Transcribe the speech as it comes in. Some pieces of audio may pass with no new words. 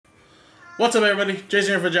What's up, everybody?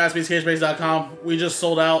 Jason here for jaspyscasebase.com. We just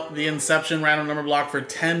sold out the Inception random number block for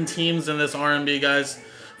 10 teams in this RNB, guys.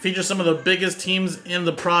 Features some of the biggest teams in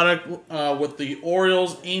the product with the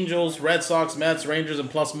Orioles, Angels, Red Sox, Mets, Rangers, and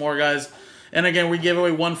plus more, guys. And again, we gave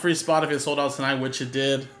away one free spot if it sold out tonight, which it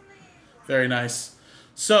did. Very nice.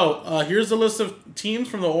 So, here's the list of teams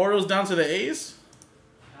from the Orioles down to the A's.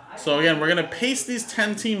 So again, we're going to paste these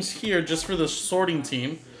 10 teams here just for the sorting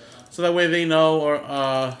team. So that way they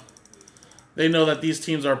know that these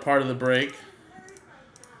teams are part of the break.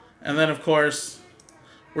 And then, of course,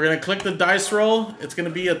 we're going to click the dice roll. It's going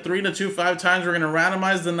to be a 3 to 2 5 times. We're going to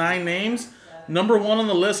randomize the 9 names. Number 1 on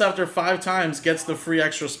the list after 5 times gets the free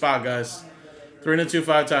extra spot, guys. 3 to 2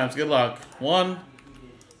 5 times. Good luck. 1,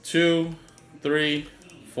 2, 3,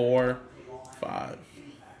 4, 5.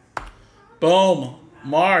 Boom.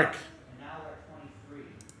 Mark.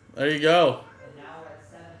 There you go.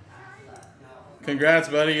 Congrats,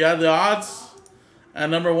 buddy. You had the odds.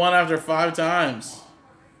 And number 1 after 5 times.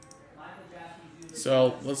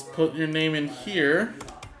 So let's put your name in here.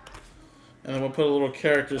 And then we'll put a little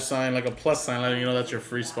character sign, like a plus sign, letting you know that's your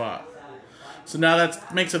free spot. So now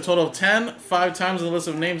that makes a total of 10. 5 times in the list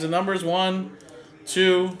of names and numbers. 1,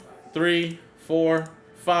 2, 3, 4,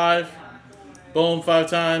 5. Boom, 5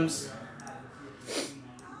 times.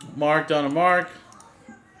 Mark down a mark.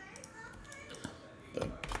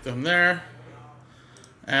 Put them there.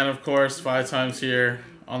 And of course, 5 times here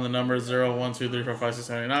on the numbers 0, 1, 2, 3, 4, 5, 6,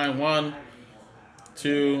 7, 8, 9. 1,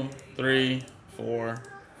 2, 3, 4,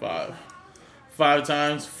 5. 5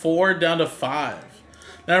 times. 4 down to 5.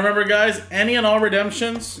 Now remember, guys, any and all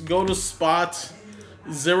redemptions go to spot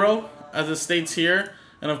 0, as it states here.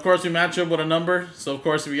 And of course, we match up with a number. So of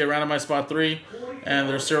course, if you get randomized spot 3 and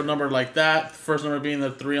there's serial number like that, first number being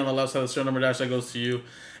the 3 on the left side of the serial number dash, that goes to you.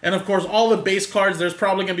 And of course, all the base cards, there's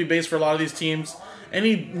probably going to be base for a lot of these teams.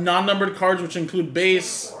 Any non-numbered cards, which include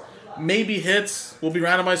base, maybe hits, will be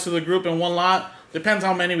randomized to the group in one lot. Depends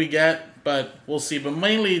how many we get, but we'll see. But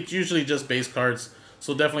mainly, it's usually just base cards.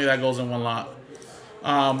 So definitely that goes in one lot.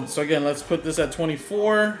 So again, let's put this at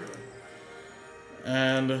 24.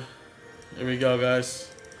 And there we go, guys.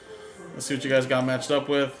 Let's see what you guys got matched up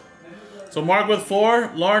with. So Mark with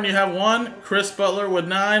 4. Lauren, you have 1. Chris Butler with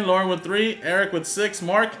 9. Lauren with 3. Eric with 6.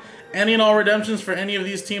 Mark, any and all redemptions for any of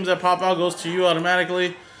these teams that pop out goes to you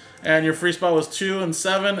automatically. And your free spot was 2 and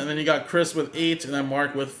 7. And then you got Chris with 8. And then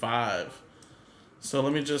Mark with 5. So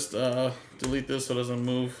let me just delete this so it doesn't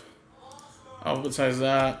move. Alphabetize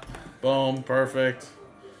that. Boom. Perfect.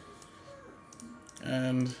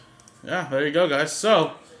 And yeah, there you go, guys.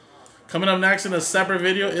 So coming up next in a separate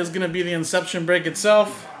video is going to be the Inception break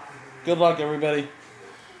itself. Good luck, everybody.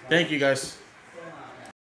 Thank you, guys.